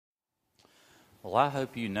Well, I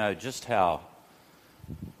hope you know just how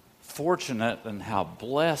fortunate and how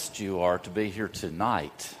blessed you are to be here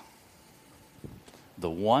tonight. The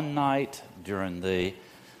one night during the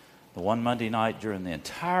one Monday night during the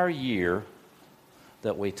entire year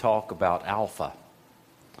that we talk about Alpha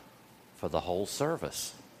for the whole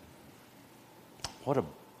service. What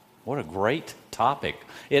a great topic.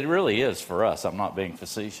 It really is for us. I'm not being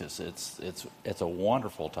facetious. It's a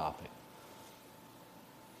wonderful topic.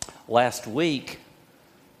 Last week,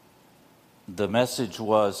 the message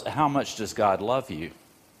was, how much does God love you?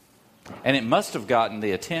 And it must have gotten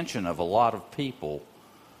the attention of a lot of people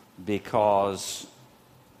because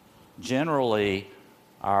generally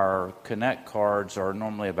our Connect cards are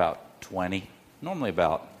normally about 20, normally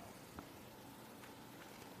about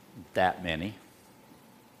that many.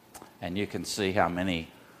 And you can see how many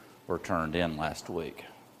were turned in last week.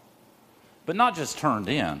 But not just turned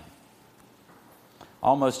in.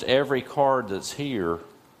 Almost every card that's here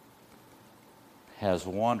has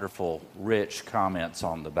wonderful, rich comments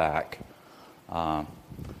on the back. The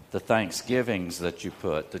Thanksgivings that you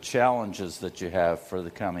put, the challenges that you have for the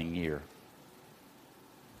coming year.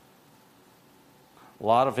 A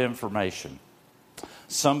lot of information.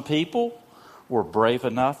 Some people were brave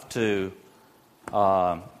enough to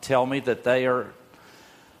tell me that they are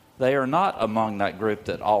not among that group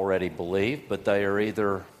that already believe, but they are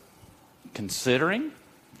either considering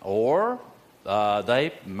or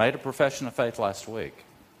they made a profession of faith last week.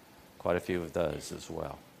 Quite a few of those as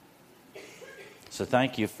well. So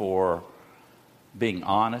thank you for being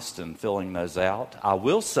honest and filling those out. I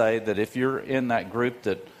will say that if you're in that group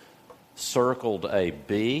that circled a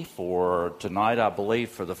B for tonight, I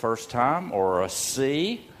believe for the first time, or a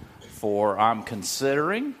C for I'm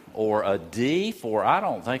considering, or a D for I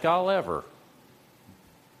don't think I'll ever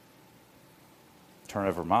turn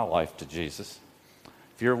over my life to Jesus.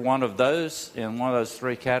 If you're one of those, in one of those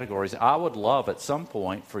three categories, I would love at some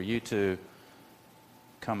point for you to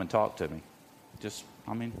come and talk to me.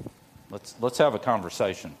 Let's have a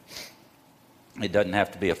conversation. It doesn't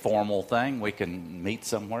have to be a formal thing. We can meet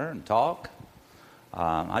somewhere and talk.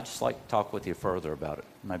 I'd just like to talk with you further about it,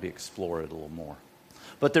 maybe explore it a little more.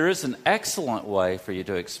 But there is an excellent way for you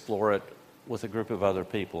to explore it with a group of other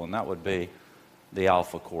people, and that would be the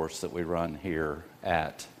Alpha course that we run here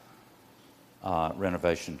at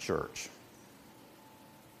Renovation Church.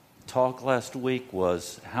 Talk last week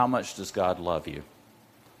was, how much does God love you?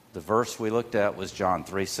 The verse we looked at was John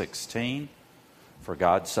 3:16. For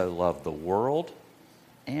God so loved the world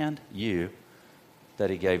and you that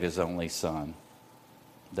he gave his only Son,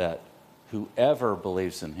 that whoever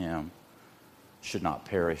believes in him should not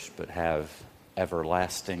perish but have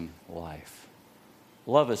everlasting life.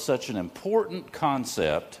 Love is such an important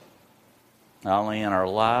concept, not only in our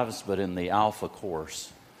lives but in the Alpha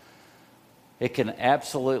course. It can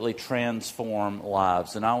absolutely transform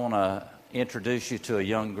lives. And I want to introduce you to a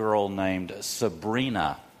young girl named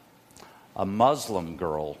Sabrina, a Muslim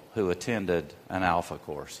girl who attended an Alpha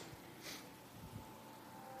course.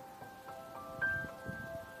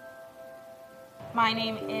 My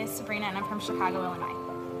name is Sabrina and I'm from Chicago, Illinois.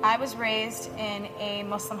 I was raised in a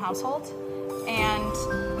Muslim household,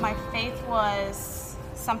 and my faith was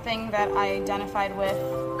something that I identified with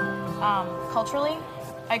culturally.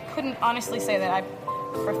 I couldn't honestly say that I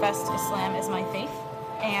professed Islam as my faith,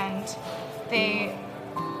 and they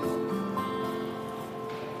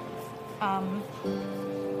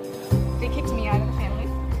kicked me out of the family.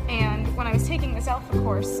 And when I was taking this Alpha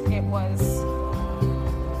course, it was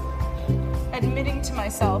admitting to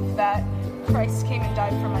myself that Christ came and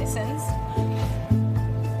died for my sins.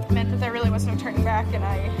 It meant that there really was no turning back, and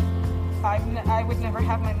I would never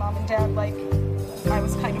have my mom and dad like I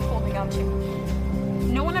was kind of holding on to.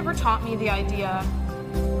 No one ever taught me the idea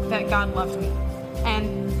that God loved me.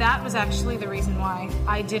 And that was actually the reason why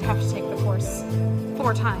I did have to take the course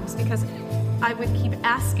 4 times, because I would keep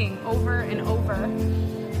asking over and over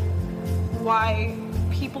why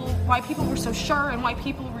people were so sure and why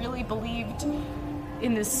people really believed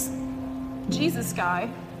in this Jesus guy.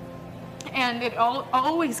 And it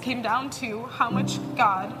always came down to how much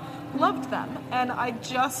God loved them. And I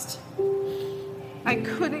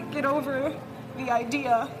couldn't get over the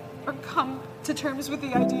idea or come to terms with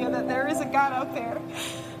the idea that there is a God out there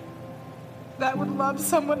that would love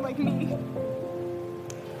someone like me.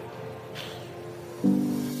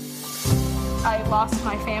 I lost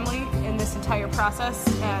my family in this entire process,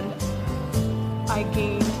 and I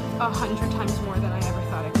gained 100 times more than I ever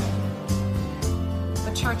thought I could.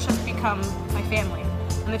 The church has become my family,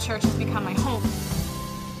 and the church has become my home.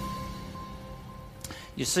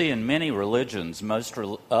 You see, in many religions, most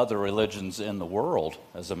other religions in the world,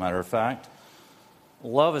 as a matter of fact,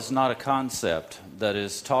 Love is not a concept that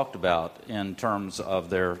is talked about in terms of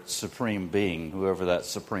their supreme being, whoever that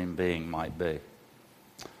supreme being might be.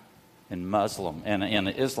 In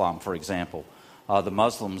Islam, for example, the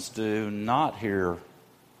Muslims do not hear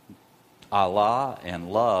Allah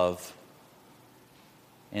and love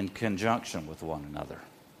in conjunction with one another.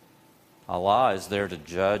 Allah is there to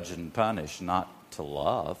judge and punish, not to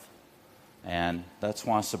love. And that's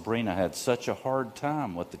why Sabrina had such a hard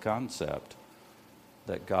time with the concept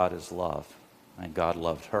that God is love, and God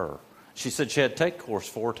loved her. She said she had to take course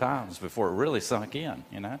 4 times before it really sunk in,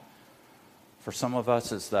 you know. For some of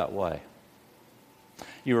us, it's that way.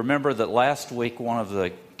 You remember that last week, one of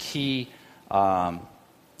the key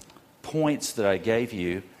points that I gave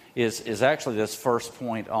you is actually this first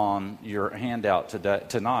point on your handout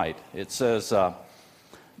tonight. It says,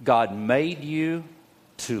 God made you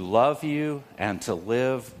to love you and to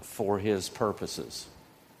live for His purposes.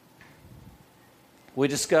 We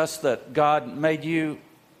discussed that God made you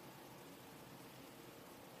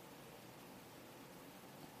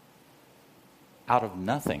out of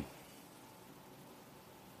nothing.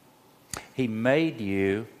 He made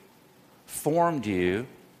you, formed you.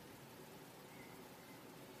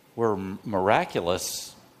 We're a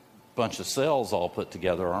miraculous bunch of cells all put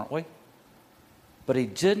together, aren't we? But He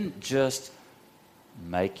didn't just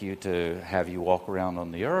make you to have you walk around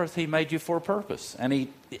on the earth. He made you for a purpose. And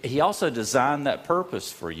he also designed that purpose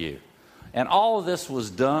for you. And all of this was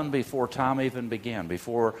done before time even began,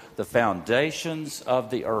 before the foundations of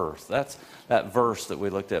the earth. That's that verse that we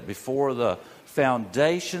looked at. Before the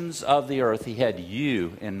foundations of the earth, He had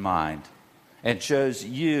you in mind and chose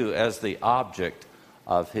you as the object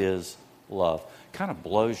of His love. Kind of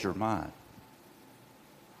blows your mind.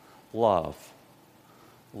 Love.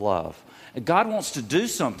 And God wants to do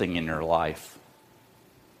something in your life.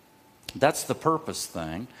 That's the purpose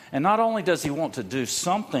thing. And not only does He want to do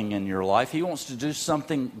something in your life, He wants to do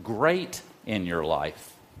something great in your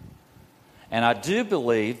life. And I do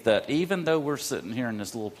believe that even though we're sitting here in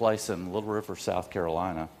this little place in Little River, South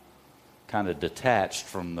Carolina, kind of detached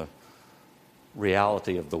from the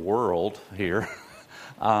reality of the world here,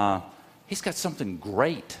 He's got something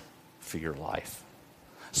great for your life.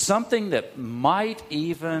 Something that might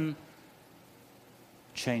even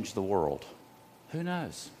change the world. Who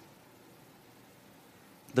knows?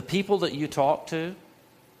 The people that you talk to,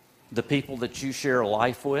 the people that you share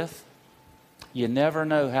life with, you never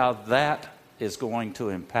know how that is going to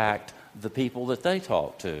impact the people that they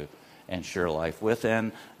talk to and share life with,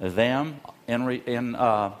 and them in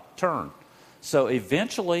turn. So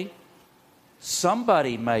eventually,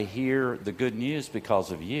 somebody may hear the good news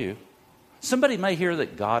because of you. Somebody may hear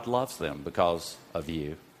that God loves them because of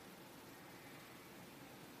you.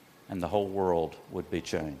 And the whole world would be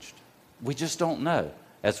changed. We just don't know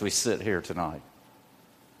as we sit here tonight.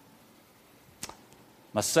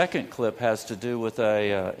 My second clip has to do with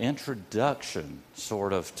a introduction,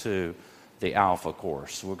 sort of, to the Alpha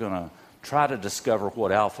course. We're going to try to discover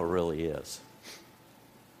what Alpha really is.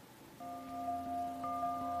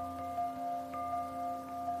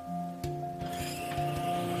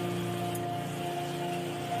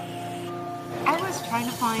 Trying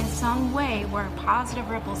to find some way where positive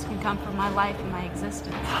ripples can come from my life and my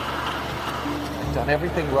existence. I've done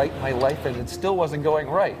everything right in my life and it still wasn't going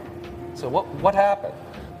right. So what happened?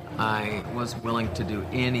 I was willing to do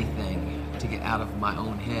anything to get out of my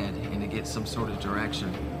own head and to get some sort of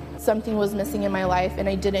direction. Something was missing in my life and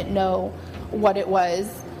I didn't know what it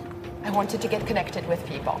was. I wanted to get connected with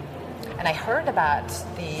people. And I heard about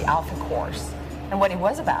the Alpha course and what it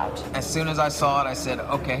was about. As soon as I saw it, I said,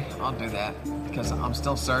 okay, I'll do that. Because I'm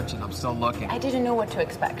still searching, I'm still looking. I didn't know what to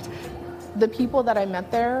expect. The people that I met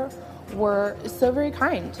there were so very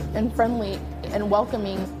kind and friendly and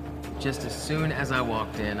welcoming. Just as soon as I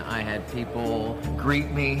walked in, I had people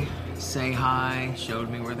greet me, say hi, showed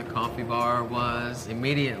me where the coffee bar was.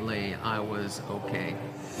 Immediately, I was okay.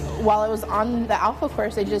 While I was on the Alpha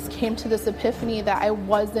course, I just came to this epiphany that I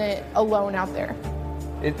wasn't alone out there.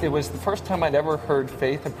 It was the first time I'd ever heard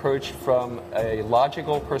faith approached from a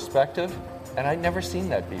logical perspective. And I'd never seen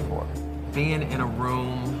that before. Being in a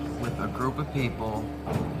room with a group of people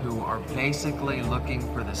who are basically looking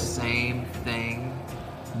for the same thing,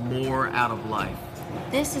 more out of life.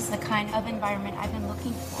 This is the kind of environment I've been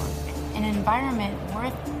looking for. An environment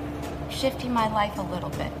worth shifting my life a little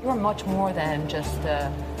bit. You're much more than just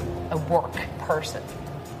a work person.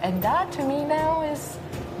 And that, to me now, is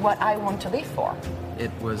what I want to live for.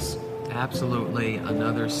 It was absolutely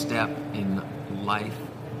another step in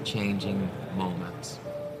life-changing moments.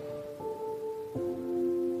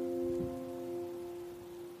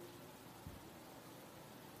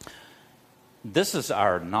 This is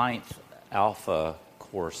our 9th Alpha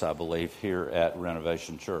course, I believe, here at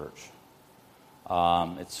Renovation Church.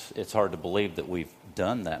 It's hard to believe that we've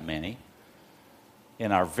done that many.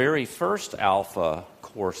 In our very first Alpha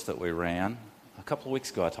course that we ran, a couple of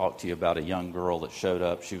weeks ago I talked to you about a young girl that showed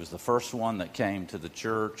up. She was the first one that came to the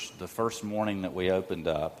church the first morning that we opened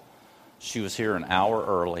up. She was here an hour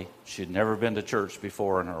early. She had never been to church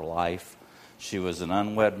before in her life. She was an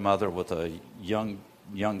unwed mother with a young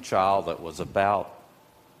child that was about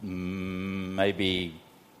maybe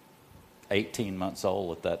 18 months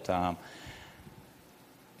old at that time.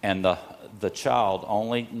 And the child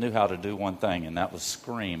only knew how to do one thing, and that was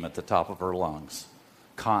scream at the top of her lungs.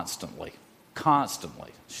 Constantly.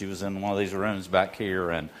 She was in one of these rooms back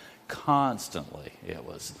here, and constantly it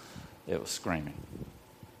was screaming.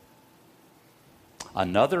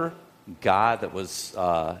 Another guy that was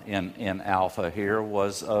in Alpha here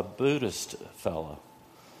was a Buddhist fellow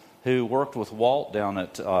who worked with Walt down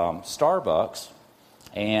at Starbucks,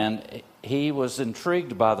 and he was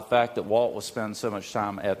intrigued by the fact that Walt was spending so much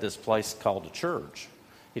time at this place called a church.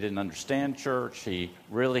 He didn't understand church. He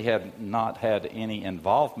really had not had any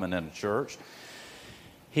involvement in a church.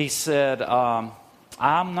 He said, I'm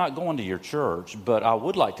not going to your church, but I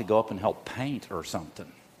would like to go up and help paint or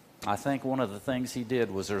something. I think one of the things he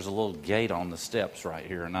did was there's a little gate on the steps right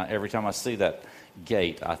here. And every time I see that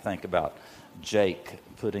gate, I think about Jake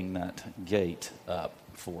putting that gate up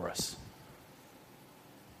for us.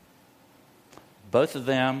 Both of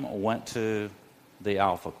them went to the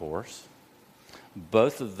Alpha course.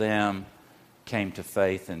 Both of them came to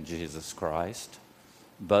faith in Jesus Christ.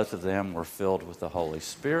 Both of them were filled with the Holy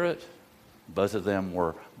Spirit. Both of them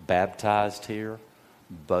were baptized here.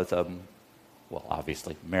 Both of them, well,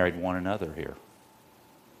 obviously, married one another here.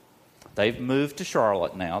 They've moved to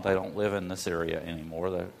Charlotte now. They don't live in this area anymore.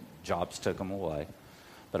 Their jobs took them away.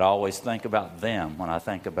 But I always think about them when I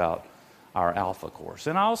think about our Alpha course.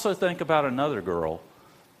 And I also think about another girl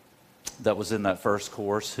that was in that first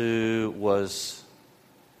course who was,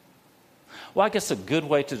 well, I guess a good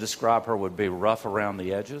way to describe her would be rough around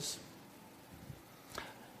the edges.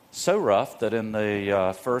 So rough that in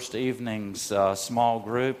the first evening's small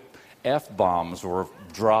group, F-bombs were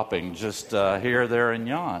dropping just here, there, and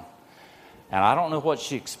yon. And I don't know what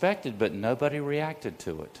she expected, but nobody reacted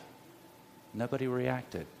to it. Nobody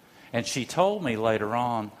reacted. And she told me later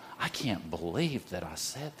on, I can't believe that I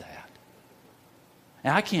said that.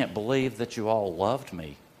 And I can't believe that you all loved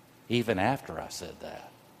me even after I said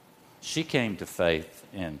that. She came to faith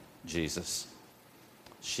in Jesus.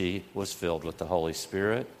 She was filled with the Holy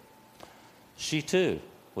Spirit. She too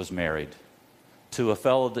was married to a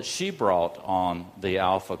fellow that she brought on the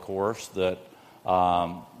Alpha course that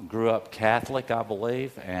grew up Catholic, I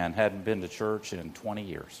believe, and hadn't been to church in 20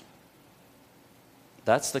 years.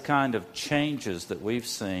 That's the kind of changes that we've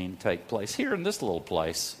seen take place here in this little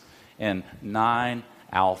place in 9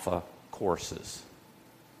 Alpha courses.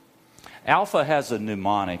 Alpha has a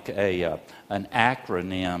mnemonic, an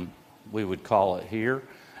acronym, we would call it here,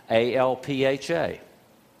 ALPHA.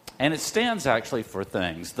 And it stands actually for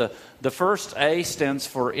things. The first A stands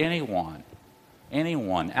for anyone.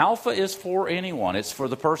 Anyone. Alpha is for anyone. It's for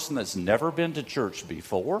the person that's never been to church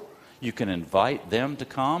before. You can invite them to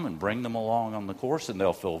come and bring them along on the course, and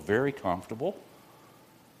they'll feel very comfortable.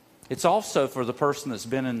 It's also for the person that's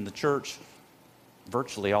been in the church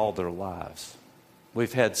virtually all their lives.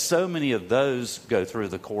 We've had so many of those go through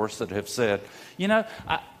the course that have said, you know,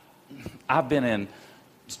 I've been in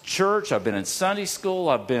church, I've been in Sunday school,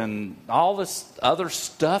 I've been all this other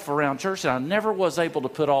stuff around church, and I never was able to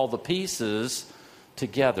put all the pieces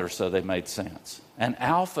together so they made sense. And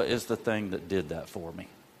Alpha is the thing that did that for me.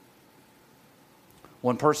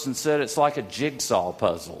 One person said it's like a jigsaw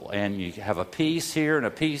puzzle, and you have a piece here and a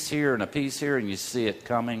piece here and a piece here, and you see it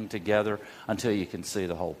coming together until you can see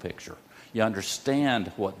the whole picture. You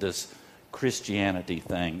understand what this Christianity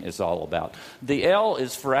thing is all about. The L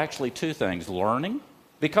is for actually 2 things. Learning,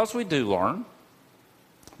 because we do learn.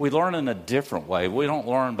 We learn in a different way. We don't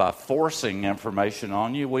learn by forcing information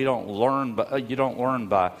on you. You don't learn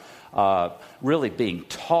by really being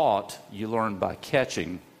taught. You learn by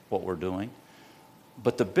catching what we're doing.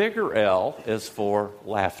 But the bigger L is for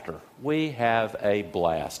laughter. We have a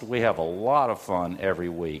blast. We have a lot of fun every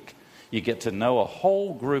week. You get to know a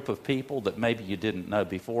whole group of people that maybe you didn't know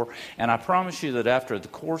before. And I promise you that after the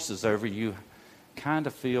course is over, you kind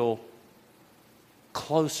of feel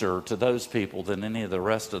closer to those people than any of the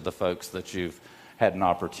rest of the folks that you've had an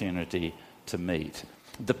opportunity to meet.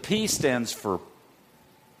 The P stands for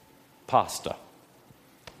pasta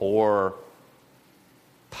or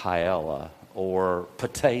paella or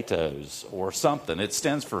potatoes or something. It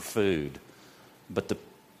stands for food. but the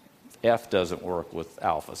F doesn't work with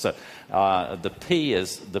alpha. So the P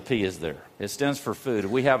is there. It stands for food.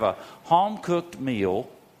 We have a home-cooked meal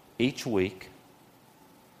each week.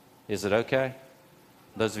 Is it okay?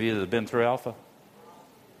 Those of you that have been through alpha?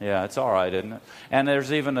 Yeah, it's all right, isn't it? And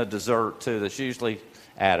there's even a dessert, too, that's usually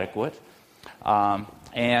adequate.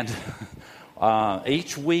 And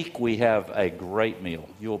each week we have a great meal.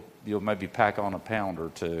 You'll maybe pack on a pound or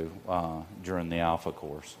two during the alpha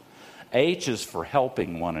course. H is for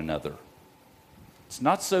helping one another. It's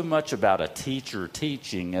not so much about a teacher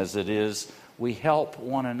teaching as it is we help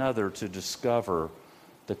one another to discover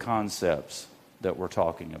the concepts that we're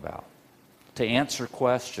talking about, to answer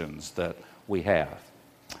questions that we have.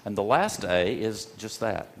 And the last A is just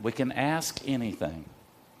that. We can ask anything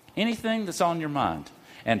that's on your mind.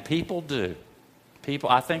 And people do.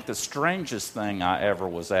 I think the strangest thing I ever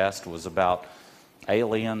was asked was about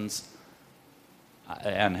aliens.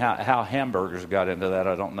 And how hamburgers got into that,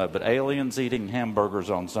 I don't know. But aliens eating hamburgers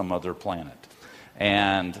on some other planet.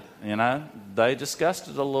 And, they discussed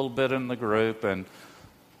it a little bit in the group and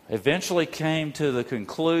eventually came to the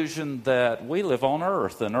conclusion that we live on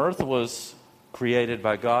Earth. And Earth was created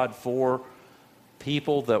by God for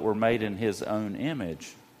people that were made in His own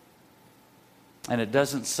image. And it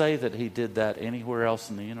doesn't say that He did that anywhere else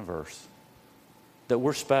in the universe. That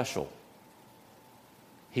we're special.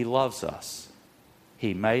 He loves us.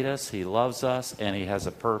 He made us, He loves us, and He has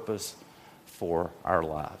a purpose for our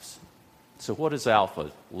lives. So what is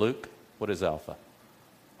alpha? Luke, what is alpha?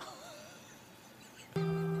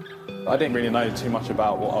 I didn't really know too much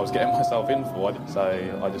about what I was getting myself in for,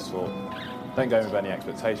 so I just thought, don't go with any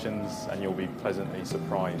expectations and you'll be pleasantly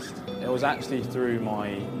surprised. It was actually through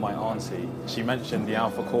my auntie. She mentioned the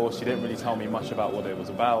alpha course. She didn't really tell me much about what it was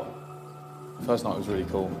about. The first night was really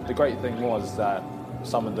cool. The great thing was that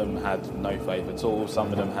some of them had no faith at all,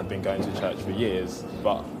 some of them had been going to church for years,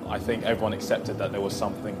 but I think everyone accepted that there was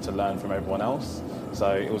something to learn from everyone else. So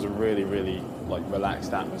it was a really, really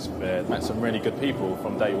relaxed atmosphere. Met some really good people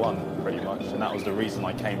from day one, pretty much, and that was the reason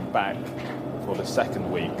I came back for the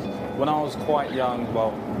second week. When I was quite young,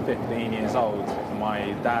 15 years old,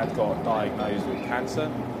 my dad got diagnosed with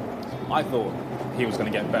cancer. I thought he was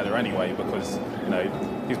going to get better anyway because,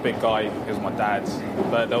 he's a big guy, he was my dad.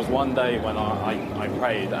 But there was one day when I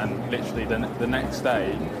prayed, and literally the next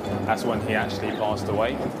day, that's when he actually passed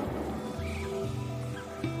away.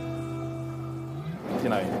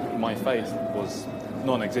 My faith was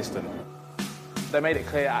non-existent. They made it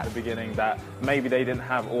clear at the beginning that maybe they didn't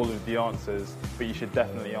have all of the answers, but you should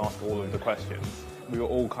definitely ask all of the questions. We were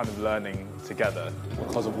all kind of learning together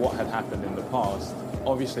because of what had happened in the past.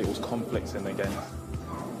 Obviously, it was conflicting against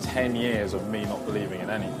 10 years of me not believing in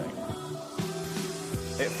anything.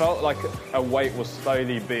 It felt like a weight was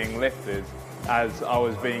slowly being lifted as I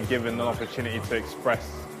was being given an opportunity to express,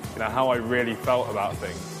 how I really felt about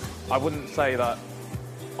things. I wouldn't say that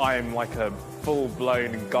I'm like a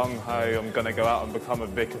full-blown gung-ho, I'm going to go out and become a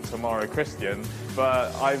vicar tomorrow Christian,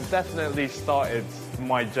 but I've definitely started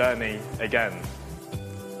my journey again.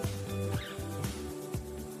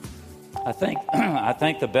 I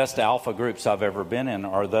think the best alpha groups I've ever been in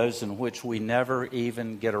are those in which we never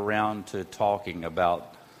even get around to talking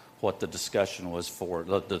about what the discussion was for,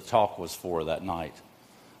 the talk was for that night.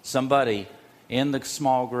 Somebody in the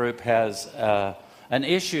small group has an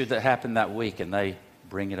issue that happened that week, and they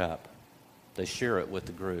bring it up. They share it with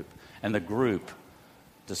the group, and the group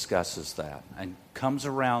discusses that and comes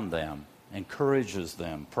around them, encourages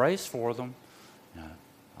them, prays for them.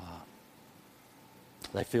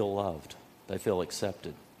 They feel loved. They feel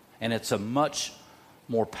accepted. And it's a much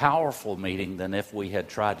more powerful meeting than if we had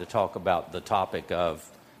tried to talk about the topic of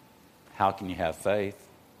how can you have faith.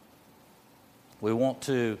 We want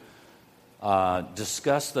to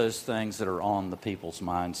discuss those things that are on the people's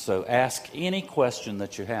minds. So ask any question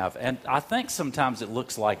that you have. And I think sometimes it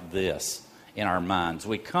looks like this in our minds.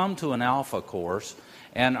 We come to an alpha course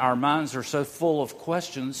and our minds are so full of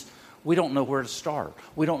questions, we don't know where to start.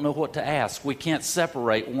 We don't know what to ask. We can't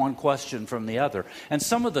separate one question from the other. And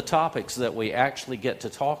some of the topics that we actually get to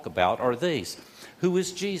talk about are these. Who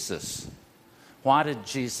is Jesus? Why did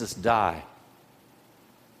Jesus die?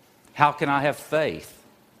 How can I have faith?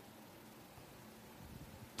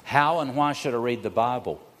 How and why should I read the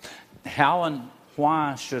Bible? How and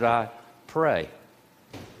why should I pray?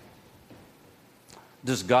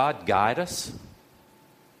 Does God guide us?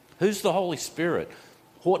 Who's the Holy Spirit?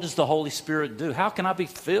 What does the Holy Spirit do? How can I be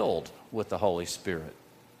filled with the Holy Spirit?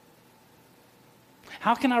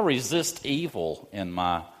 How can I resist evil in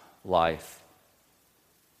my life?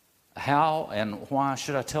 How and why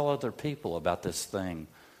should I tell other people about this thing,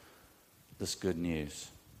 this good news?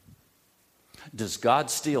 Does God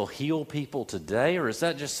still heal people today, or is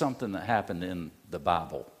that just something that happened in the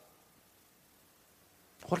Bible?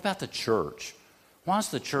 What about the church? Why is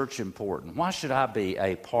the church important? Why should I be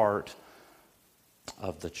a part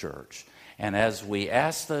of the church? And as we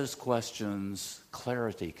ask those questions,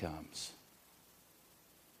 clarity comes.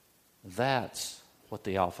 That's what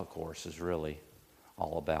the Alpha Course is really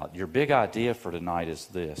all about. Your big idea for tonight is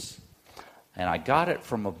this, and I got it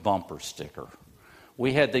from a bumper sticker.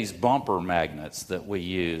 We had these bumper magnets that we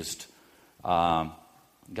used. I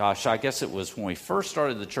guess it was when we first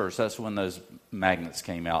started the church. That's when those magnets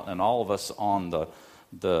came out, and all of us on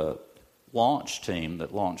the launch team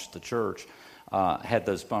that launched the church had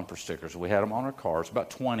those bumper stickers. We had them on our cars, about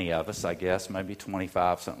 20 of us, I guess, maybe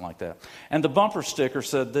 25, something like that. And the bumper sticker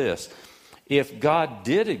said this: if God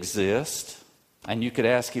did exist, and you could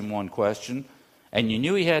ask him one question, and you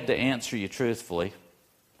knew he had to answer you truthfully,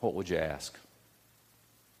 what would you ask?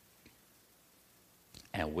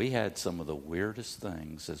 And we had some of the weirdest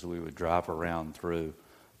things as we would drive around through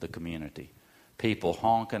the community. People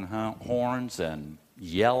honking horns and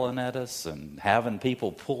yelling at us and having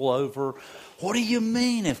people pull over. What do you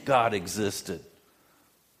mean if God existed?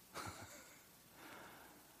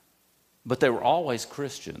 But they were always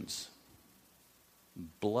Christians.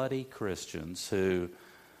 Bloody Christians who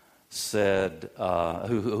said,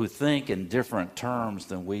 who think in different terms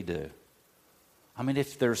than we do. I mean,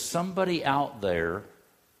 if there's somebody out there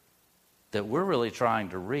that we're really trying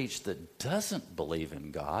to reach that doesn't believe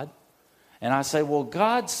in God, and I say, well,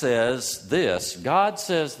 God says this,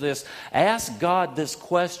 ask God this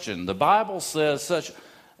question, the Bible says such,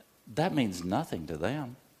 that means nothing to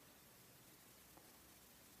them.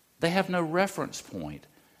 They have no reference point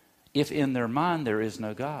if in their mind there is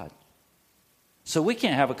no God. So we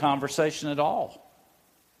can't have a conversation at all.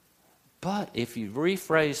 But if you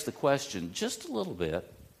rephrase the question just a little bit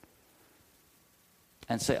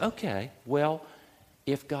and say, okay, well,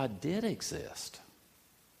 if God did exist,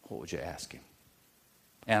 what would you ask him?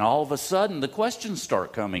 And all of a sudden, the questions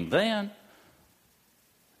start coming then.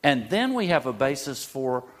 And then we have a basis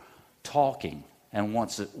for talking. And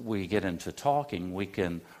once we get into talking, we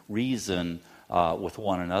can reason with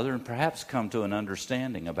one another and perhaps come to an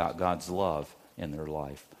understanding about God's love in their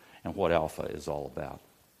life and what Alpha is all about.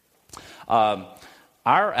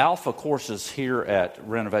 Our Alpha courses here at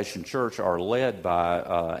Renovation Church are led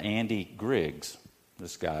by Andy Griggs,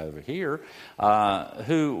 this guy over here,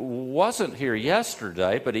 who wasn't here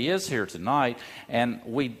yesterday, but he is here tonight. And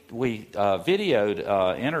we videoed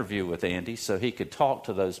an interview with Andy so he could talk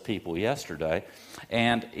to those people yesterday.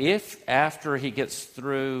 And if after he gets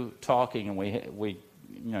through talking and we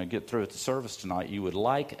get through at the service tonight, you would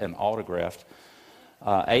like an autographed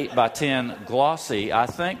 8x10 glossy, I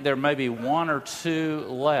think there may be one or two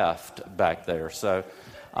left back there. So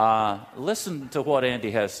listen to what Andy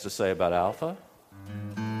has to say about Alpha.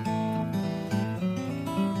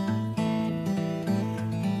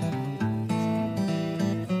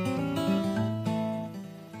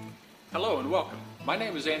 Hello and welcome. My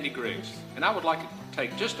name is Andy Griggs, and I would like to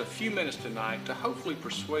take just a few minutes tonight to hopefully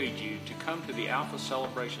persuade you to come to the Alpha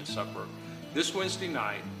Celebration Supper this Wednesday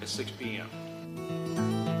night at 6 p.m.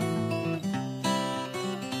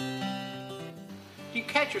 Do you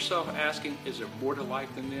catch yourself asking, is there more to life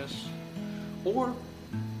than this? Or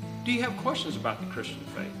do you have questions about the Christian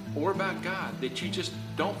faith or about God that you just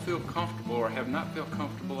don't feel comfortable or have not felt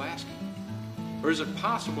comfortable asking? Or is it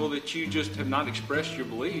possible that you just have not expressed your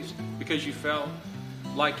beliefs because you felt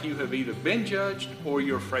like you have either been judged or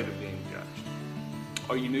you're afraid of being judged?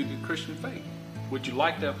 Are you new to the Christian faith? Would you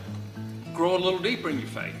like to grow a little deeper in your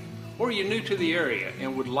faith? Or are you new to the area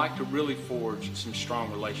and would like to really forge some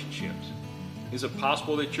strong relationships? Is it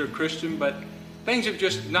possible that you're a Christian but things have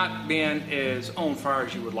just not been as on fire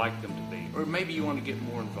as you would like them to be? Or maybe you want to get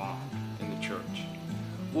more involved in the church?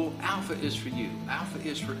 Well, Alpha is for you. Alpha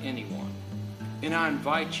is for anyone. And I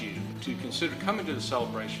invite you to consider coming to the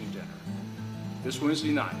celebration dinner this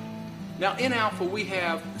Wednesday night. Now, in Alpha, we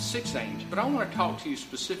have 6 aims, but I want to talk to you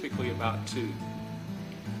specifically about 2.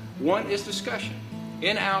 One is discussion.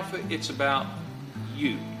 In Alpha, it's about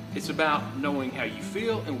you. It's about knowing how you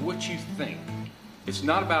feel and what you think. It's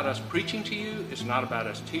not about us preaching to you, it's not about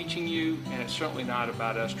us teaching you, and it's certainly not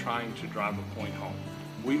about us trying to drive a point home.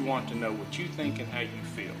 We want to know what you think and how you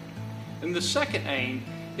feel. And the second aim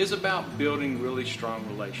is about building really strong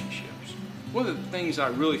relationships. One of the things I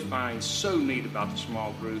really find so neat about the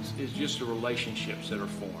small groups is just the relationships that are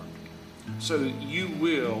formed. So you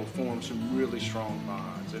will form some really strong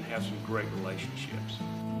bonds and have some great relationships.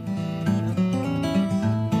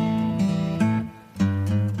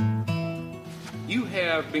 You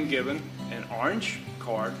have been given an orange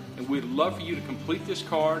card, and we'd love for you to complete this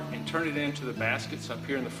card and turn it into the baskets up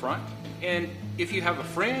here in the front. And if you have a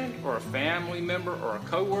friend or a family member or a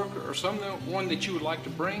coworker or someone that you would like to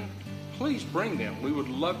bring, please bring them. We would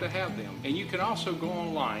love to have them. And you can also go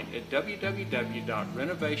online at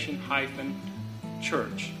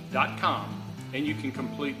www.renovation-church.com, and you can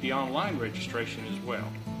complete the online registration as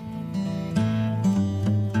well.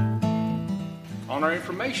 On our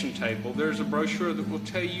information table, there's a brochure that will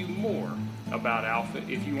tell you more about Alpha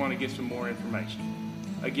if you want to get some more information.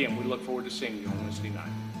 Again, we look forward to seeing you on Wednesday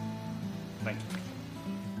night. Thank you.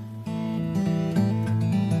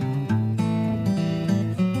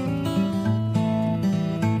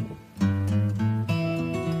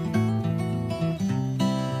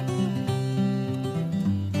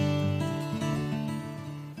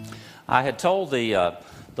 I had told the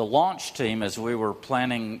launch team as we were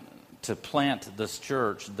planning to plant this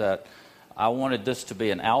church that I wanted this to be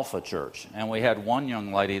an Alpha church. And we had one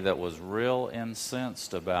young lady that was real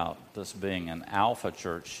incensed about this being an Alpha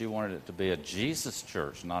church. She wanted it to be a Jesus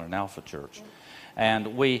church, not an Alpha church.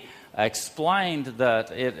 And we explained that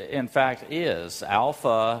it, in fact, is.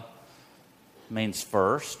 Alpha means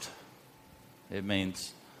first. It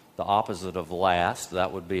means the opposite of last.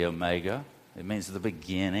 That would be Omega. It means the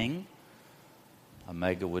beginning.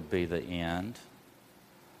 Omega would be the end.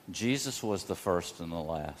 Jesus was the first and the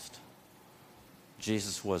last.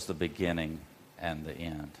 Jesus was the beginning and the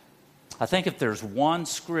end. I think if there's one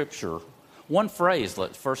scripture, one phrase,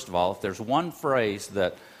 first of all, if there's one phrase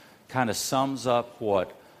that kind of sums up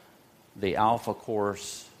what the Alpha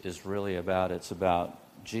course is really about, it's about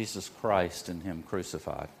Jesus Christ and Him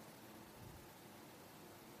crucified.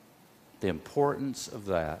 The importance of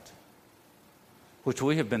that, which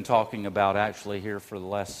we have been talking about actually here for the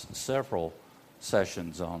last several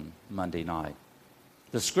sessions on Monday night.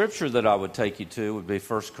 The scripture that I would take you to would be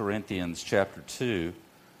 1 Corinthians chapter 2,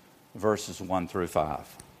 verses 1 through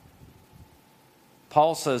 5.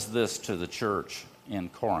 Paul says this to the church in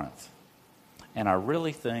Corinth, and I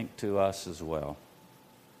really think to us as well.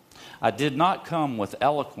 I did not come with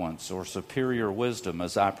eloquence or superior wisdom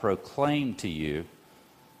as I proclaimed to you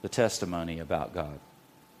the testimony about God.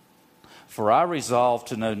 For I resolved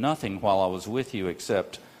to know nothing while I was with you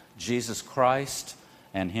except Jesus Christ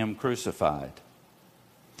and Him crucified.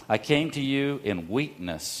 I came to you in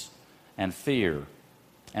weakness and fear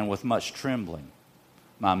and with much trembling.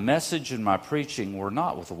 My message and my preaching were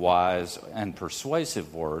not with wise and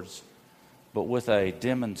persuasive words, but with a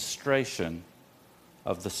demonstration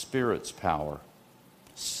of the Spirit's power,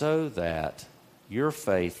 so that your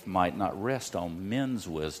faith might not rest on men's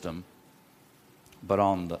wisdom, but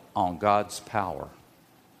on God's power.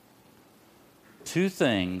 Two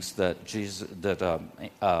things that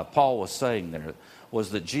Paul was saying there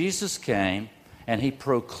was that Jesus came and He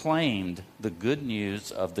proclaimed the good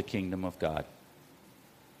news of the kingdom of God.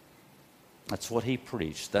 That's what He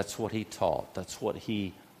preached. That's what He taught. That's what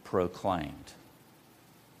He proclaimed.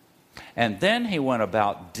 And then He went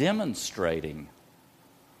about demonstrating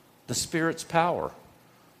the Spirit's power.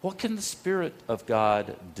 What can the Spirit of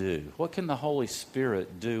God do? What can the Holy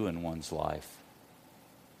Spirit do in one's life?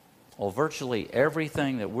 Well, virtually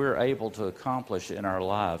everything that we're able to accomplish in our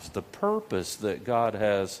lives, the purpose that God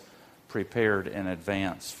has prepared in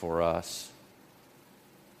advance for us,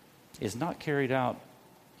 is not carried out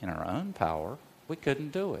in our own power. We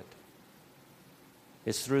couldn't do it.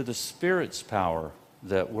 It's through the Spirit's power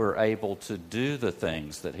that we're able to do the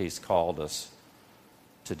things that He's called us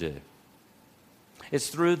to do. It's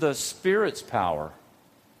through the Spirit's power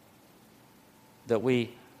that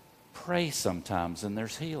we pray sometimes and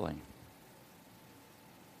there's healing.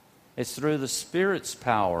 It's through the Spirit's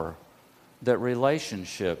power that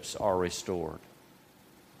relationships are restored.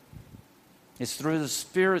 It's through the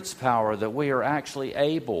Spirit's power that we are actually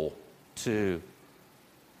able to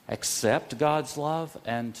accept God's love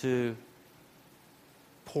and to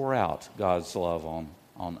pour out God's love on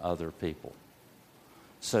other people.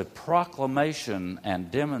 So proclamation and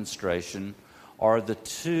demonstration are the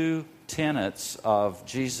two tenets of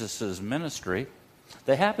Jesus' ministry.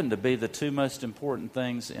 They happen to be the two most important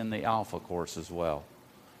things in the Alpha course as well.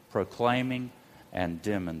 Proclaiming and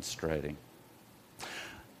demonstrating.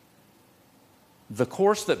 The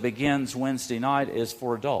course that begins Wednesday night is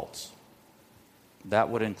for adults. That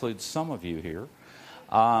would include some of you here.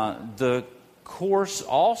 The course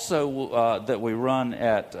also that we run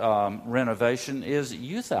at Renovation is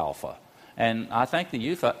Youth Alpha. And I think the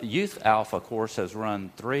Youth Alpha course has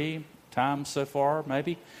run 3 times so far,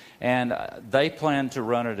 maybe. And they plan to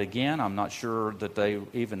run it again. I'm not sure that they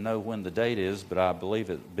even know when the date is, but I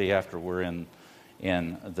believe it'll be after we're in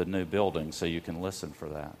the new building, so you can listen for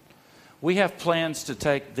that. We have plans to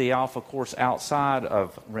take the Alpha course outside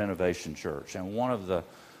of Renovation Church, and one of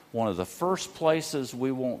the first places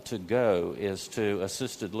we want to go is to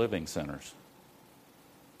assisted living centers,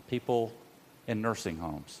 people in nursing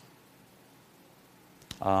homes.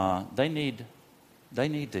 They need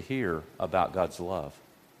to hear about God's love.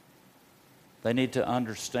 They need to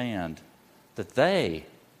understand that they,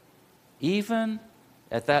 even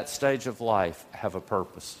at that stage of life, have a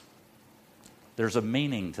purpose. There's a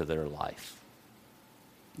meaning to their life.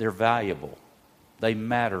 They're valuable. They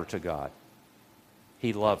matter to God.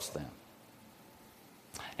 He loves them.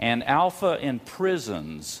 And Alpha in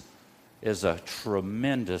Prisons is a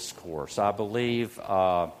tremendous course. I believe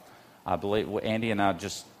Andy and I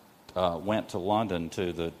just went to London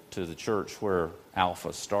to the church where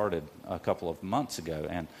Alpha started a couple of months ago,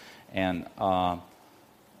 and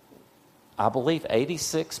I believe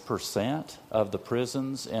 86% of the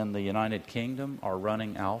prisons in the United Kingdom are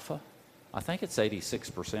running Alpha. I think it's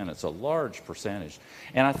 86%. It's a large percentage.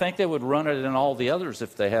 And I think they would run it in all the others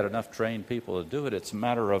if they had enough trained people to do it. It's a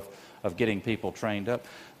matter of getting people trained up.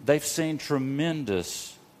 They've seen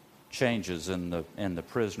tremendous changes in the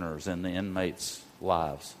prisoners and the inmates'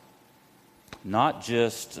 lives. Not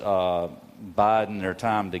just biding their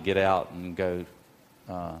time to get out and go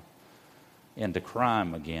into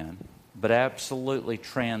crime again, but absolutely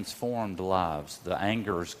transformed lives. The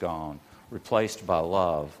anger's gone, replaced by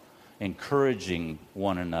love, encouraging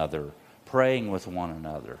one another, praying with one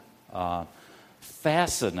another.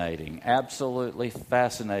 Fascinating, absolutely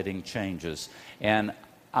fascinating changes. And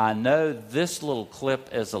I know this little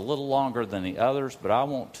clip is a little longer than the others, but I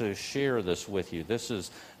want to share this with you. This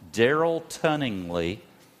is Daryl Tunningley,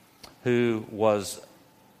 who was,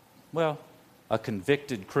 a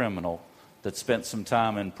convicted criminal that spent some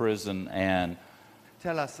time in prison and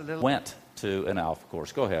tell us a little went to an Alpha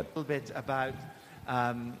course. Go ahead. A little bit about,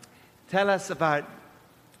 tell us about,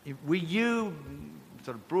 were you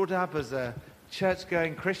sort of brought up as a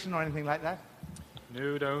church-going Christian or anything like that?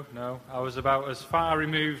 No. I was about as far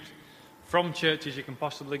removed from church as you can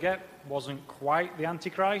possibly get. Wasn't quite the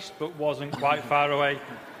Antichrist, but wasn't quite far away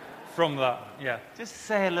from that, yeah. Just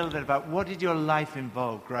say a little bit about what did your life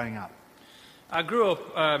involve growing up? I grew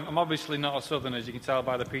up, I'm obviously not a southerner, as you can tell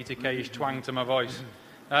by the Peter Kay-ish twang to my voice.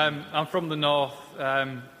 I'm from the north.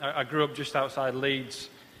 I grew up just outside Leeds.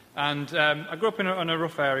 And I grew up in a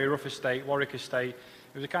rough area, rough estate, Warwick Estate.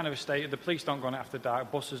 It was a kind of estate, the police don't go on it after dark,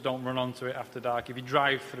 buses don't run onto it after dark. If you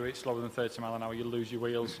drive through it slower than 30 mile an hour, you'll lose your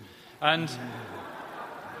wheels. And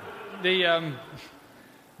I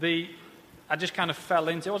just kind of fell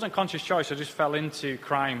into, it wasn't a conscious choice, I just fell into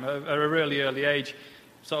crime at a really early age.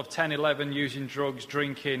 Sort of 10, 11, using drugs,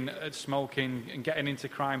 drinking, smoking, and getting into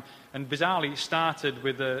crime. And bizarrely, it started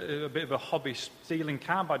with a bit of a hobby, stealing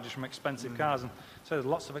car badges from expensive cars. And so there's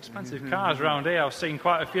lots of expensive cars around here. I've seen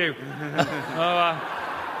quite a few.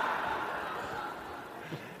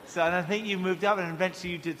 So, and I think you moved up, and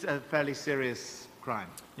eventually you did a fairly serious crime.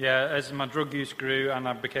 Yeah, as my drug use grew, and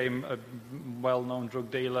I became a well-known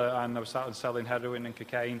drug dealer, and I started selling heroin and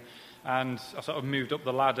cocaine, and I sort of moved up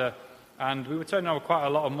the ladder. And we were turning over quite a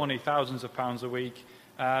lot of money, thousands of pounds a week.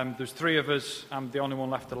 There's three of us. I'm the only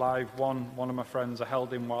one left alive. One of my friends, I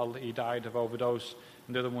held him while he died of overdose,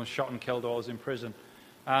 and the other one shot and killed while I was in prison.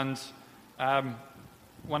 And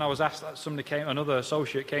when I was asked that, another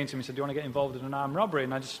associate came to me and said, do you want to get involved in an armed robbery?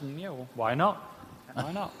 And I just, well, why not?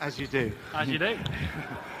 Why not? As you do. As you do.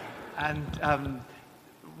 And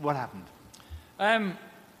what happened?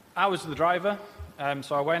 I was the driver.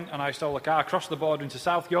 So I went and I stole a car, crossed the border into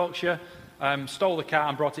South Yorkshire, stole the car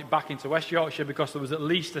and brought it back into West Yorkshire because there was at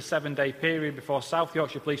least a 7-day period before South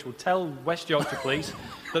Yorkshire police would tell West Yorkshire police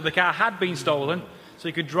that the car had been stolen, so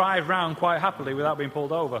you could drive round quite happily without being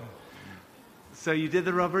pulled over. So you did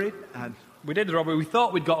the robbery? We did the robbery. We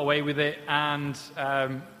thought we'd got away with it, and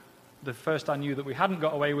the first I knew that we hadn't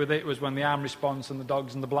got away with it was when the armed response and the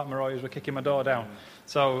dogs and the Black Mariahs were kicking my door down.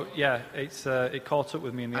 So, yeah, it caught up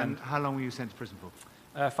with me in the end. And how long were you sent to prison for?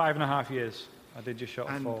 5.5 years. I did just short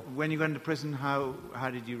of 4. And when you went into prison, how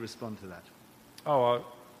did you respond to that?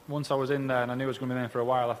 Once I was in there and I knew I was going to be there for a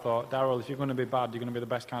while, I thought, Daryl, if you're going to be bad, you're going to be the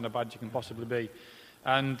best kind of bad you can possibly be.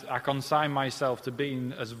 And I consigned myself to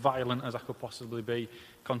being as violent as I could possibly be,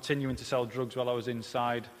 continuing to sell drugs while I was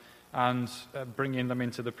inside, and bringing them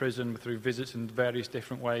into the prison through visits in various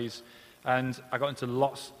different ways. And I got into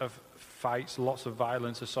lots of fights, lots of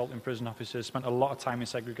violence, assaulting prison officers, spent a lot of time in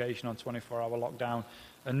segregation on 24-hour lockdown,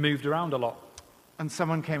 and moved around a lot. And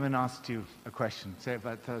someone came and asked you a question. Tell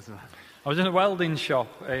us about. I was in a welding shop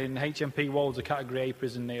in HMP Wolds, a Category A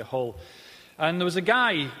prison near Hull. And there was a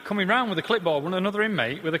guy coming round with a clipboard, another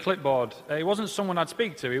inmate with a clipboard. It wasn't someone I'd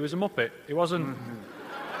speak to, he was a muppet. It wasn't...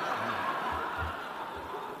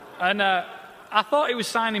 And I thought he was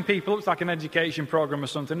signing people up to like an education program or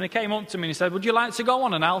something. And he came up to me and he said, would you like to go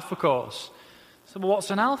on an Alpha course? I said, well,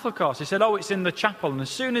 what's an Alpha course? He said, oh, it's in the chapel. And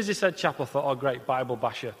as soon as he said chapel, I thought, oh, great, Bible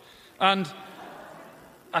basher. And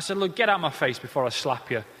I said, look, get out of my face before I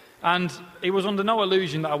slap you. And he was under no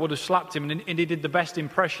illusion that I would have slapped him. And he did the best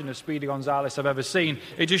impression of Speedy Gonzales I've ever seen.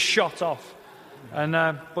 He just shot off. And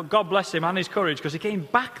but God bless him and his courage, because he came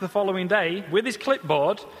back the following day with his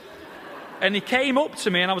clipboard. And he came up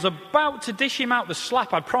to me, and I was about to dish him out the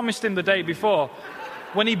slap I'd promised him the day before,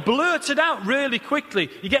 when he blurted out really quickly,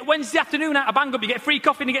 you get Wednesday afternoon out of Bang Up, you get free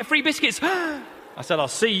coffee and you get free biscuits. I said, I'll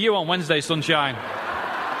see you on Wednesday, sunshine.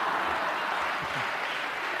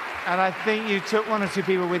 And I think you took one or two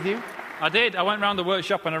people with you? I did. I went round the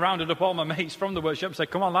workshop and I rounded up all my mates from the workshop and said,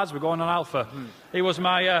 come on, lads, we're going on Alpha. It was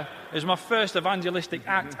my first evangelistic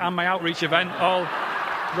act and my outreach event, all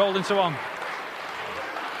rolled into one.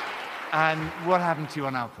 And what happened to you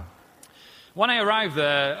on Alpha? When I arrived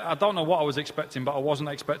there, I don't know what I was expecting, but I wasn't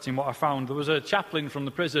expecting what I found. There was a chaplain from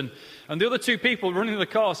the prison, and the other two people running the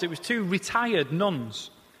course, it was two retired nuns.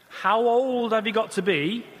 How old have you got to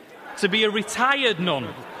be a retired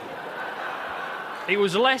nun? It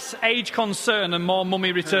was less age concern and more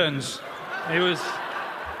mummy returns. It was...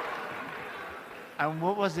 And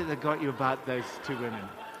what was it that got you about those two women?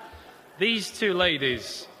 These two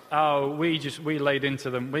ladies... Oh, we laid into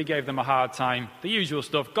them. We gave them a hard time. The usual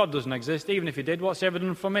stuff. God doesn't exist. Even if he did, what's he ever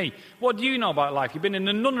done for me? What do you know about life? You've been in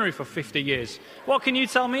a nunnery for 50 years. What can you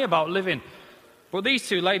tell me about living? But these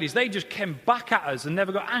two ladies, they just came back at us and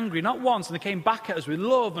never got angry, not once. And they came back at us with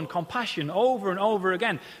love and compassion over and over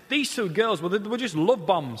again. These two girls were just love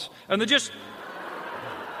bombs. And they just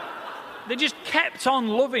kept on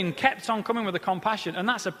loving, kept on coming with the compassion. And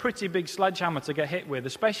that's a pretty big sledgehammer to get hit with,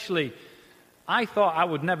 especially... I thought I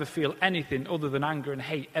would never feel anything other than anger and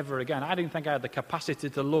hate ever again. I didn't think I had the capacity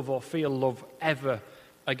to love or feel love ever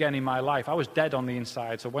again in my life. I was dead on the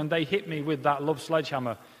inside. So when they hit me with that love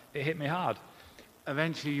sledgehammer, it hit me hard.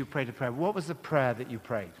 Eventually you prayed a prayer. What was the prayer that you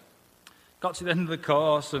prayed? Got to the end of the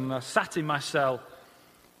course and I sat in my cell.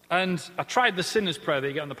 And I tried the sinner's prayer that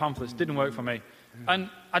you get on the pamphlets. It didn't work for me. And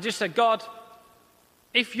I just said, God,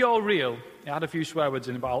 if you're real... I had a few swear words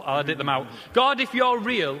in it, but I'll edit them out. God, if you're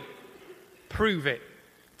real... prove it.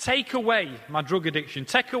 Take away my drug addiction.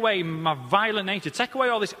 Take away my violent nature. Take away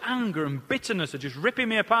all this anger and bitterness that are just ripping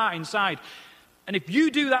me apart inside. And if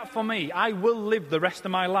you do that for me, I will live the rest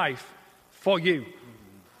of my life for you.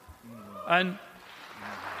 And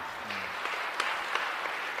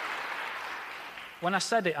when I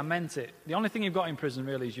said it, I meant it. The only thing you've got in prison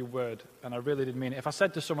really is your word. And I really did mean it. If I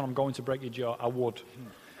said to someone, I'm going to break your jaw, I would.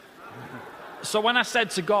 So when I said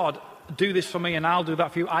to God, do this for me and I'll do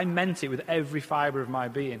that for you, I meant it with every fibre of my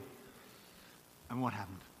being. And what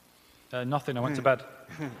happened? Nothing. I went to bed.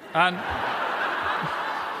 And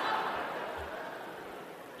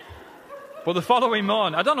but the following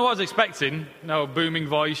morning, I don't know what I was expecting. No booming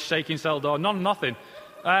voice, shaking cell door, nothing.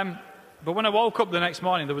 But when I woke up the next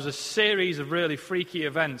morning, there was a series of really freaky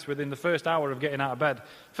events within the first hour of getting out of bed.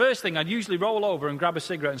 First thing, I'd usually roll over and grab a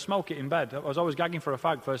cigarette and smoke it in bed. I was always gagging for a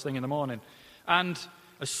fag first thing in the morning. And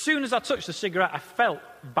as soon as I touched the cigarette, I felt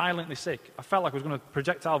violently sick. I felt like I was going to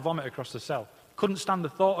projectile vomit across the cell. Couldn't stand the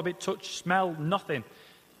thought of it, touch, smell, nothing.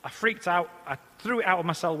 I freaked out. I threw it out of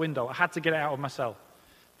my cell window. I had to get it out of my cell.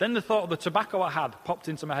 Then the thought of the tobacco I had popped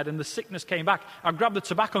into my head and the sickness came back. I grabbed the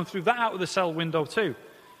tobacco and threw that out of the cell window too.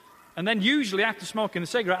 And then usually after smoking the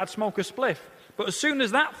cigarette, I'd smoke a spliff. But as soon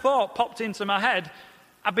as that thought popped into my head,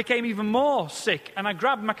 I became even more sick. And I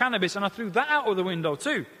grabbed my cannabis and I threw that out of the window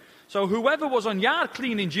too. So whoever was on yard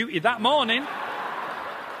cleaning duty that morning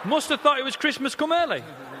must have thought it was Christmas come early.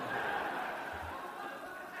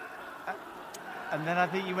 And then I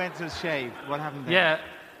think you went to shave. What happened there? Yeah,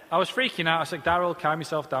 I was freaking out. I said, Darryl, calm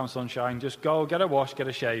yourself down, sunshine. Just go, get a wash, get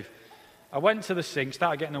a shave. I went to the sink,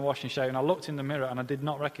 started getting a wash and shave, and I looked in the mirror and I did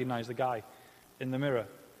not recognise the guy in the mirror.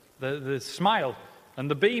 The smile and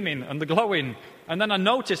the beaming and the glowing. And then I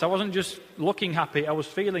noticed I wasn't just looking happy, I was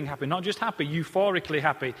feeling happy. Not just happy, euphorically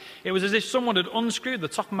happy. It was as if someone had unscrewed the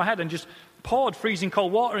top of my head and just poured freezing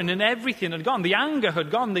cold water in, and everything had gone. The anger had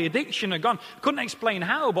gone, the addiction had gone. Couldn't explain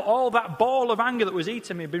how, but all that ball of anger that was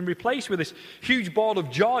eating me had been replaced with this huge ball of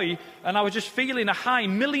joy, and I was just feeling a high,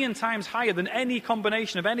 1,000,000 times higher than any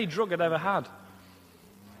combination of any drug I'd ever had.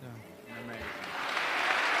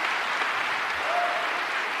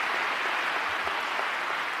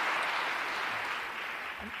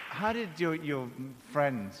 How did your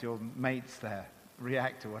friends, your mates there,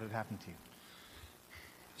 react to what had happened to you?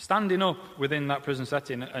 standing up within that prison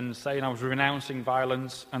setting and saying I was renouncing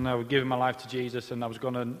violence and I was giving my life to Jesus and I was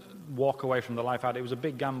going to walk away from the life I had, it was a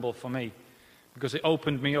big gamble for me because it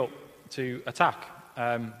opened me up to attack.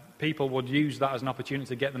 People would use that as an opportunity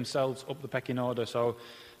to get themselves up the pecking order. So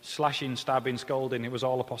slashing, stabbing, scolding, it was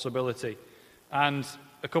all a possibility. And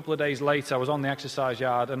a couple of days later, I was on the exercise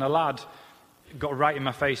yard and a lad got right in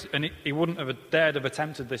my face, and he wouldn't have dared have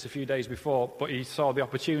attempted this a few days before, but he saw the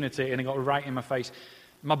opportunity and he got right in my face.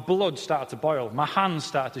 My blood started to boil. My hands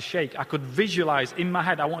started to shake. I could visualize in my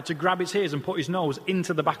head, I wanted to grab his ears and put his nose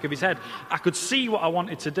into the back of his head. I could see what I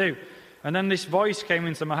wanted to do. And then this voice came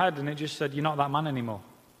into my head and it just said, "You're not that man anymore."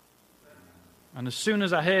 And as soon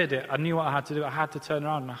as I heard it, I knew what I had to do. I had to turn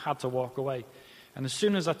around and I had to walk away. And as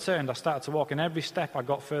soon as I turned, I started to walk. And every step I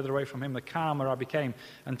got further away from him, the calmer I became,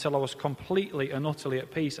 until I was completely and utterly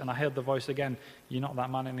at peace. And I heard the voice again, "You're not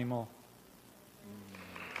that man anymore."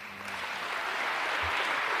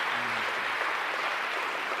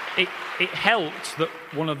 It helped that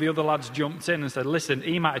one of the other lads jumped in and said, "Listen,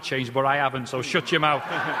 he might have changed, but I haven't, so shut your mouth."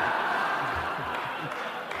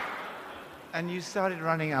 And you started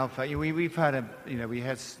running Alpha. We've had we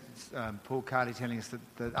had Paul Carley telling us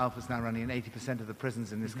that Alpha's now running in 80% of the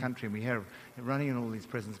prisons in this country, and we hear it running in all these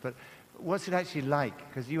prisons. But what's it actually like?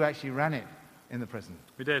 Because you actually ran it in the prison.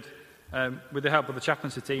 We did. With the help of the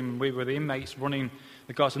chaplaincy team, we were the inmates running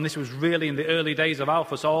the course, and this was really in the early days of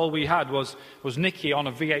Alpha, so all we had was Nicky on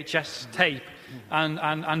a VHS tape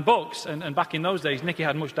and books, and back in those days, Nicky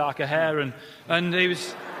had much darker hair, and it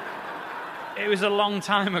was a long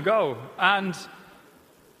time ago, and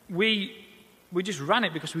we just ran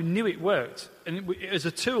it because we knew it worked, and as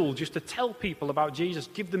a tool just to tell people about Jesus,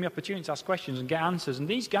 give them the opportunity to ask questions and get answers. And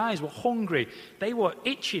these guys were hungry. They were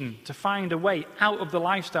itching to find a way out of the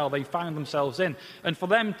lifestyle they found themselves in. And for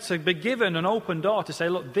them to be given an open door to say,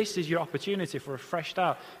 "Look, this is your opportunity for a fresh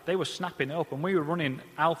start," they were snapping it up. And we were running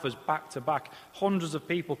Alphas back to back. Hundreds of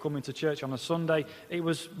people coming to church on a Sunday. It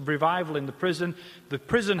was revival in the prison. The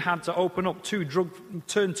prison had to open up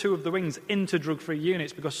turn two of the wings into drug-free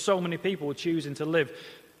units because so many people were choosing to live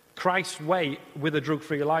Christ's way with a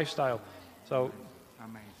drug-free lifestyle. So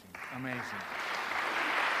amazing.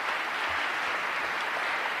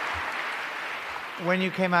 When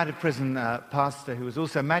you came out of prison, a pastor who was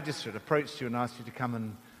also a magistrate approached you and asked you to come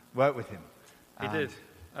and work with him. He did.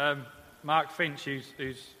 Mark Finch,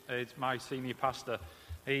 who's my senior pastor,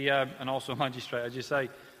 he and also a magistrate, as you say,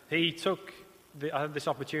 he took I had this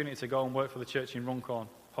opportunity to go and work for the church in Runcorn,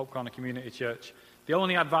 Hope Corner Community Church. The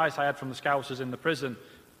only advice I had from the Scousers in the prison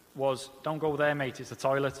was, "Don't go there, mate, it's the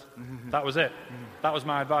toilet." That was it. That was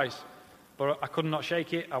my advice. But I could not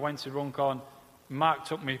shake it. I went to Runcorn. Mark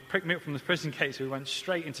picked me up from the prison gate, so we went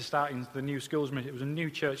straight into starting the new schools. It was a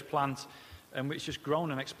new church plant, and it's just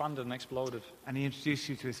grown and expanded and exploded. And he introduced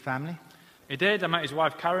you to his family? He did. I met his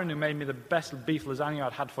wife, Karen, who made me the best beef lasagna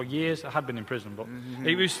I'd had for years. I had been in prison, but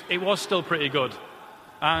it was still pretty good.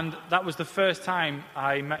 And that was the first time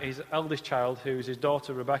I met his eldest child, who is his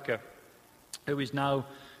daughter, Rebecca, who is now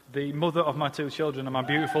the mother of my two children and my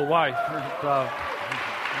beautiful wife. So,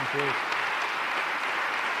 thank you.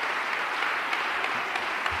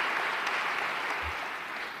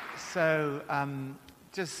 So,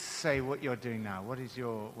 just say what you're doing now. What's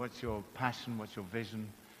your passion? What's your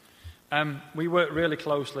vision? We work really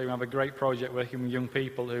closely. We have a great project working with young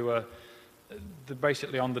people who are they're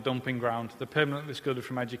basically on the dumping ground. They're permanently excluded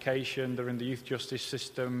from education. They're in the youth justice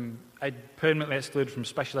system, permanently excluded from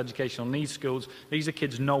special educational needs schools. These are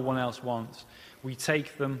kids no one else wants. We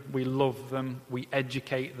take them, we love them, we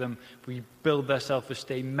educate them, we build their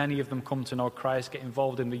self-esteem. Many of them come to know Christ, get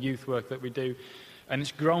involved in the youth work that we do. And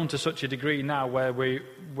it's grown to such a degree now where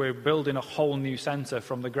we're building a whole new centre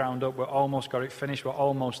from the ground up. We're almost got it finished. We're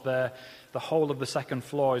almost there. The whole of the second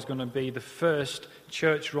floor is going to be the first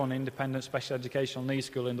church-run independent special educational needs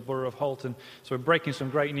school in the borough of Halton. So we're breaking some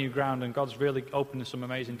great new ground, and God's really opening some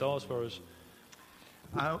amazing doors for us.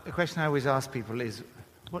 A question I always ask people is,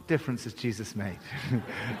 what difference has Jesus made?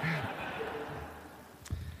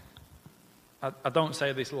 I don't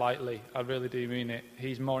say this lightly. I really do mean it.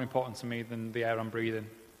 He's more important to me than the air I'm breathing.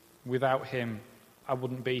 Without him, I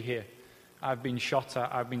wouldn't be here. I've been shot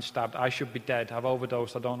at. I've been stabbed. I should be dead. I've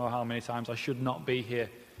overdosed. I don't know how many times. I should not be here.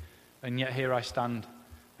 And yet here I stand.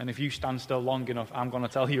 And if you stand still long enough, I'm going to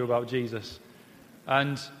tell you about Jesus.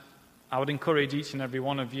 And I would encourage each and every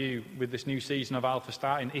one of you with this new season of Alpha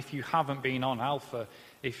starting, if you haven't been on Alpha,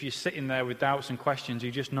 if you're sitting there with doubts and questions,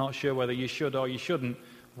 you're just not sure whether you should or you shouldn't,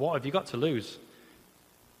 what have you got to lose?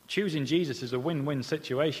 Choosing Jesus is a win-win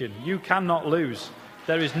situation. You cannot lose.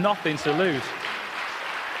 There is nothing to lose.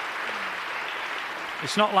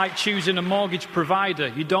 It's not like choosing a mortgage provider.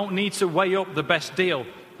 You don't need to weigh up the best deal.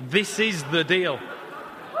 This is the deal.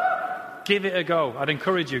 Give it a go. I'd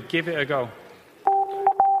encourage you, give it a go.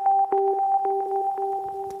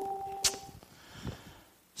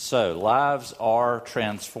 So, lives are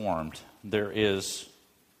transformed. Here's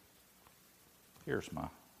my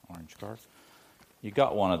orange card. You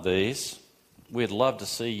got one of these. We'd love to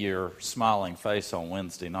see your smiling face on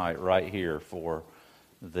Wednesday night right here for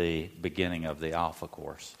the beginning of the Alpha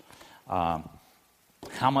course. How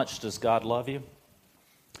much does God love you?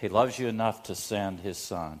 He loves you enough to send His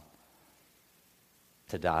Son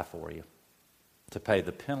to die for you, to pay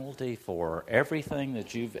the penalty for everything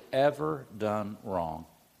that you've ever done wrong,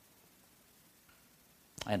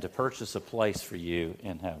 and to purchase a place for you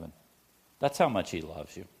in heaven. That's how much He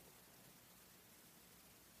loves you.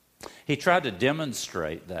 He tried to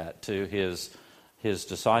demonstrate that to His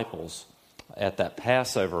disciples at that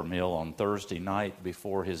Passover meal on Thursday night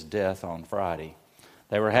before His death on Friday.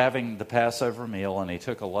 They were having the Passover meal, and He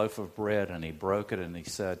took a loaf of bread and He broke it, and He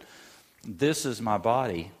said, "This is my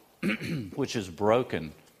body, which is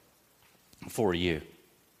broken for you."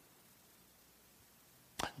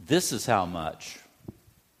 This is how much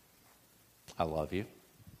I love you.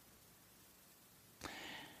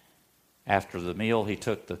 After the meal, He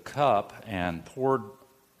took the cup and poured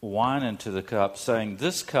wine into the cup, saying,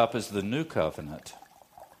 "This cup is the new covenant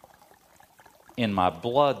in my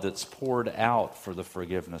blood that's poured out for the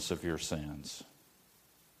forgiveness of your sins."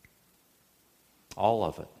 All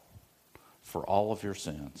of it, for all of your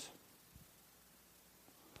sins.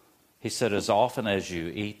 He said, "As often as you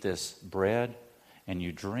eat this bread and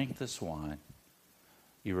you drink this wine,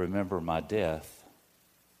 you remember my death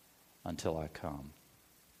until I come."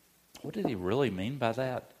 What did He really mean by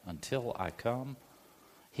that? Until I come?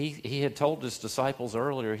 He had told His disciples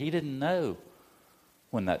earlier He didn't know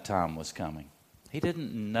when that time was coming. He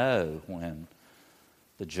didn't know when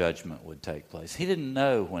the judgment would take place. He didn't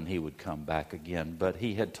know when He would come back again, but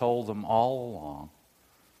He had told them all along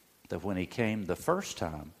that when He came the first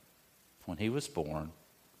time, when He was born,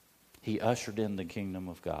 He ushered in the kingdom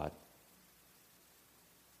of God.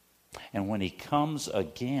 And when He comes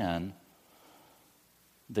again,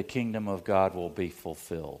 the kingdom of God will be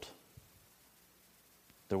fulfilled.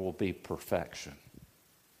 There will be perfection.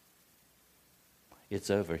 It's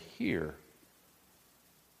over here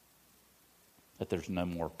that there's no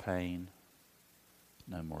more pain,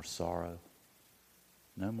 no more sorrow,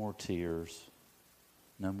 no more tears,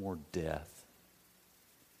 no more death.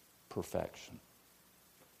 Perfection.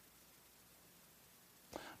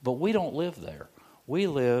 But we don't live there. We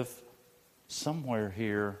live somewhere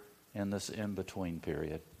here in this in-between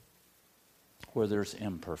period where there's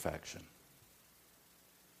imperfection.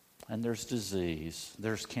 And there's disease,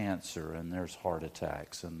 there's cancer, and there's heart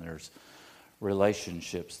attacks, and there's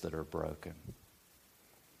relationships that are broken.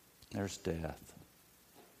 There's death.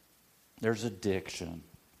 There's addiction.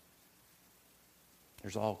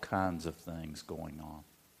 There's all kinds of things going on.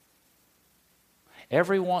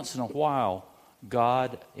 Every once in a while,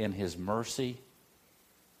 God, in His mercy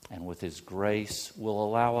and with His grace, will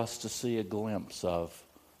allow us to see a glimpse of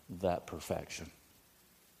that perfection.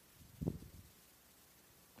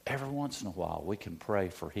 Every once in a while, we can pray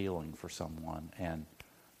for healing for someone, and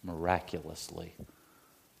miraculously,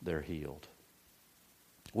 they're healed.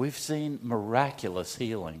 We've seen miraculous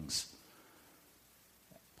healings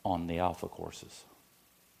on the Alpha courses.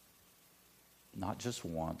 Not just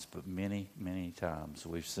once, but many, many times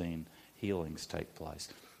we've seen healings take place.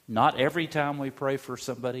 Not every time we pray for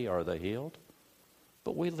somebody are they healed,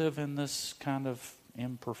 but we live in this kind of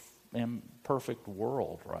imperfect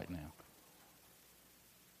world right now.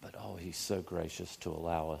 But He's so gracious to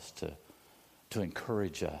allow us to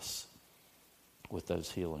encourage us with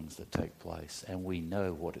those healings that take place. And we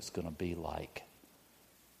know what it's going to be like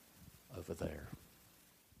over there.